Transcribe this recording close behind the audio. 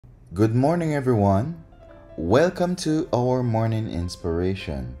Good morning, everyone. Welcome to our morning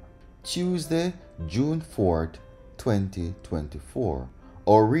inspiration, Tuesday, June 4th, 2024.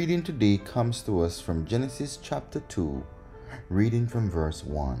 Our reading today comes to us from Genesis chapter 2, reading from verse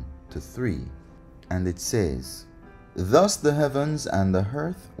 1 to 3. And it says, "Thus the heavens and the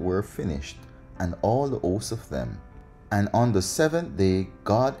earth were finished, and all the hosts of them. And on the seventh day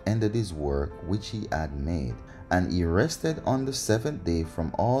God ended his work which he had made, and he rested on the seventh day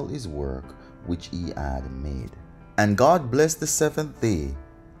from all his work which he had made. And God blessed the seventh day,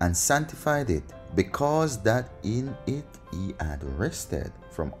 and sanctified it, because that in it he had rested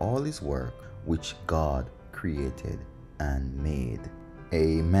from all his work which God created and made."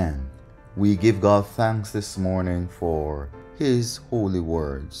 Amen. We give God thanks this morning for his holy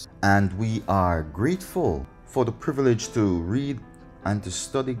words, and we are grateful for the privilege to read and to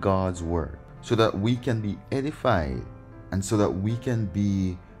study God's word so that we can be edified and so that we can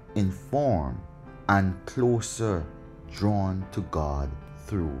be informed and closer drawn to God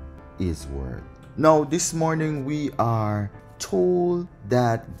through his word. Now, this morning we are told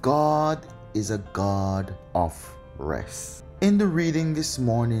that God is a God of rest. In the reading this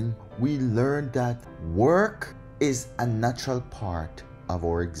morning, we learned that work is a natural part of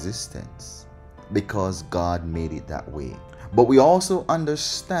our existence because God made it that way. But we also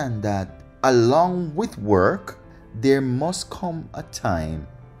understand that along with work, there must come a time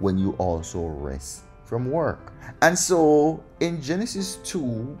when you also rest from work. And so in Genesis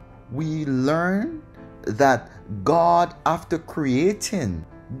 2, we learn that God, after creating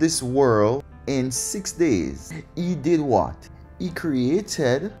this world in 6 days, he did what? He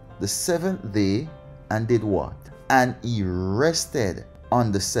created the seventh day and did what? And he rested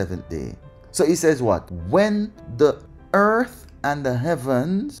on the seventh day. So he says what? When the earth and the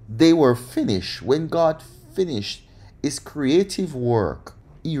heavens, they were finished, when God finished his creative work,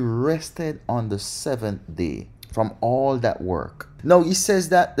 he rested on the seventh day from all that work. Now he says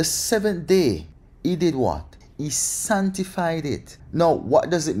that the seventh day, he did what? He sanctified it. Now, what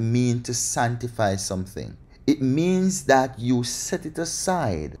does it mean to sanctify something? It means that you set it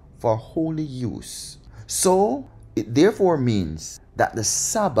aside for holy use. So it therefore means that the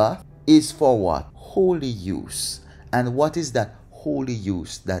Sabbath is for what? Holy use. And what is that holy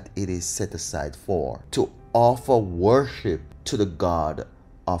use that it is set aside for? To offer worship to the God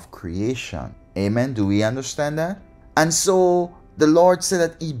of creation. Amen. Do we understand that? And so the Lord said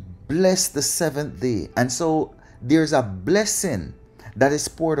that he blessed the seventh day. And so there's a blessing that is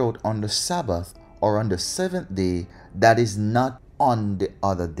poured out on the Sabbath or on the seventh day that is not on the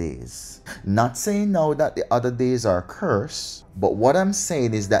other days. Not saying now that the other days are cursed, but what I'm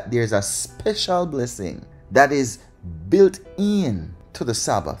saying is that there's a special blessing that is built in to the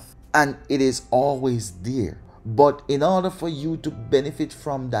Sabbath, and it is always there. But in order for you to benefit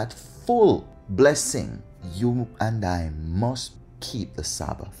from that full blessing, you and I must keep the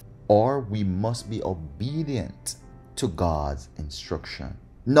Sabbath, or we must be obedient to God's instruction.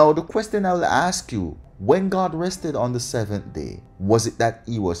 Now, the question I will ask you, when God rested on the seventh day, was it that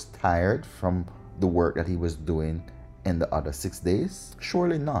he was tired from the work that he was doing in the other 6 days?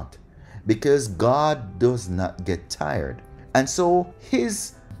 Surely not, because God does not get tired. And so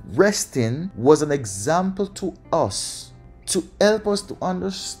his resting was an example to us to help us to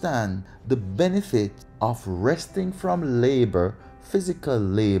understand the benefit of resting from labor, physical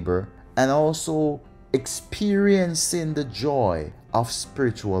labor, and also experiencing the joy of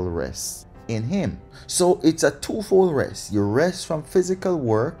spiritual rest in him. So it's a twofold rest. You rest from physical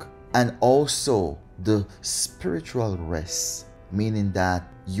work and also the spiritual rest, meaning that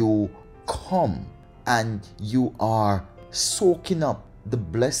you come and you are soaking up the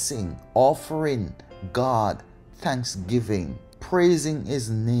blessing, offering God thanksgiving, praising his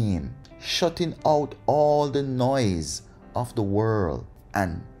name, shutting out all the noise of the world,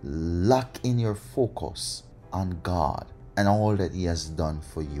 and lock in your focus on God and all that he has done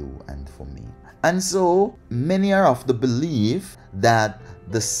for you and for me. And so many are of the belief that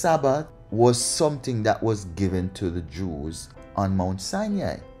the Sabbath was something that was given to the Jews on Mount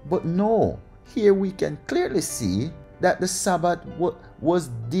Sinai. But no, here we can clearly see that the Sabbath was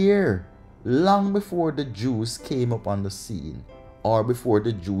there long before the Jews came up on the scene, or before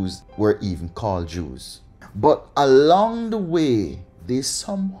the Jews were even called Jews. But along the way, they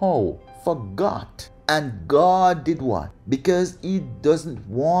somehow forgot. And God did what? Because he doesn't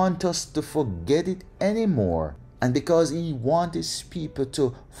want us to forget it anymore, and because he wants his people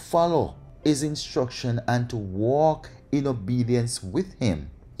to follow his instruction and to walk in obedience with him,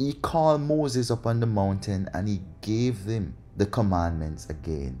 he called Moses up on the mountain and he gave them the commandments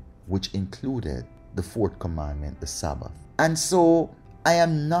again, which included the fourth commandment, the Sabbath. And so I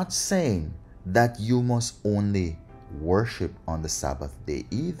am not saying that you must only worship on the Sabbath day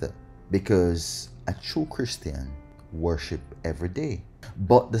either, because a true Christian worship every day.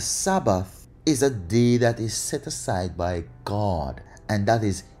 But the Sabbath is a day that is set aside by God, and that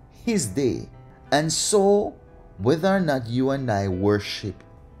is His day. And so, whether or not you and I worship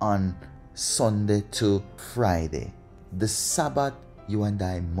on Sunday to Friday, the Sabbath, you and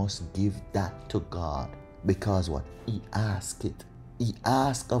I must give that to God, because what? He asked it. He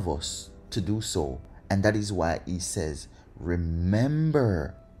asked of us to do so. And that is why He says,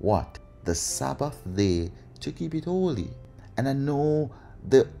 remember what? The Sabbath day to keep it holy. And I know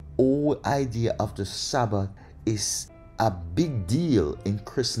the whole idea of the Sabbath is a big deal in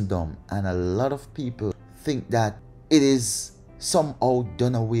Christendom, and a lot of people think that it is somehow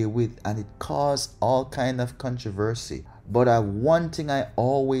done away with, and it caused all kind of controversy. But one thing I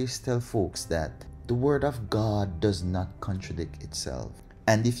always tell folks, that the Word of God does not contradict itself.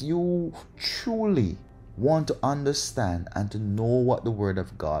 And if you truly want to understand and to know what the Word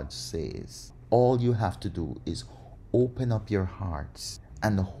of God says, all you have to do is open up your hearts,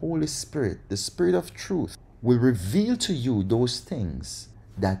 and the Holy Spirit, the Spirit of truth, will reveal to you those things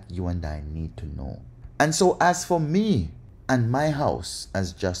that you and I need to know. And so, as for me and my house,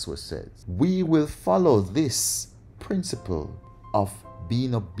 as Joshua says, we will follow this principle of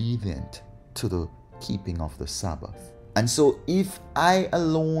being obedient to the keeping of the Sabbath. And so, if I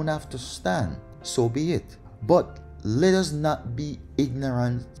alone have to stand, so be it. But let us not be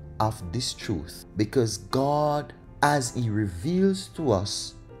ignorant of this truth, because God, as He reveals to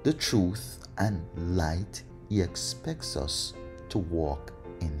us the truth and light, He expects us to walk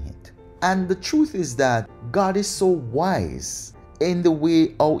in it. And the truth is that God is so wise in the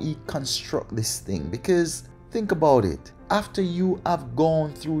way how He construct this thing, because think about it. After you have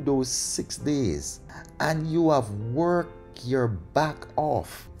gone through those 6 days and you have worked your back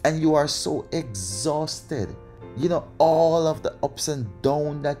off and you are so exhausted, all of the ups and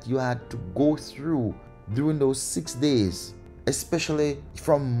downs that you had to go through during those 6 days, especially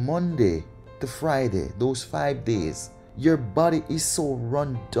from Monday to Friday, those 5 days, your body is so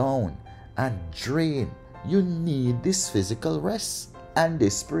run down and drained. You need this physical rest and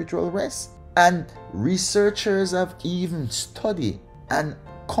this spiritual rest. And researchers have even studied and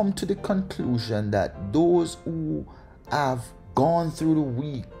come to the conclusion that those who have gone through the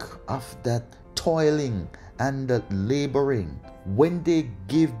week of that toiling and that laboring, when they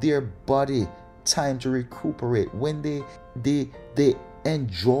give their body time to recuperate, when they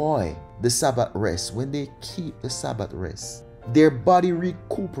enjoy the Sabbath rest, when they keep the Sabbath rest, their body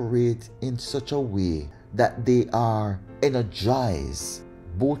recuperate in such a way that they are energized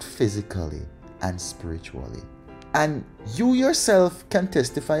both physically and spiritually. And you yourself can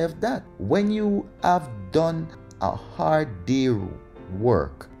testify of that. When you have done a hard day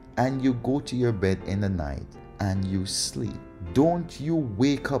work and you go to your bed in the night and you sleep, don't you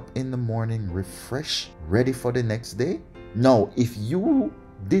wake up in the morning refreshed, ready for the next day? Now, if you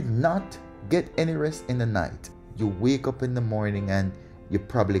did not get any rest in the night, you wake up in the morning and you're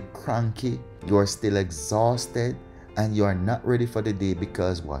probably cranky, you are still exhausted, and you are not ready for the day,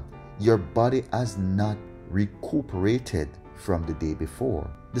 because what? Your body has not recuperated from the day before.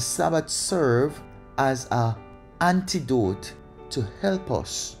 The Sabbath serves as an antidote to help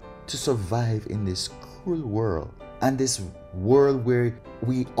us to survive in this cruel world, and this world where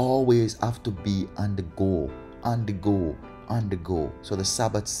we always have to be on the go, on the go, on the go. So the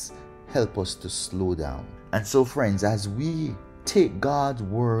Sabbaths help us to slow down. And so, friends, as we take God's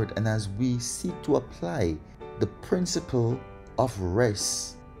word and as we seek to apply the principle of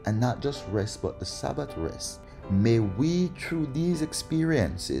rest, and not just rest but the Sabbath rest, may we through these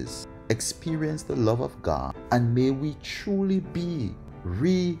experiences experience the love of God, and may we truly be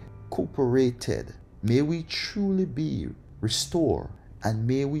recuperated, may we truly be restored, and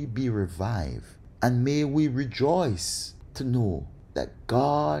may we be revived, and may we rejoice to know that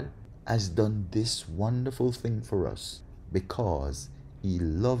God has done this wonderful thing for us, because He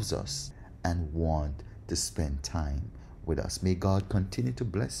loves us and wants to spend time with us. May God continue to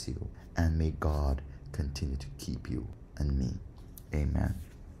bless you, and may God continue to keep you and me. Amen.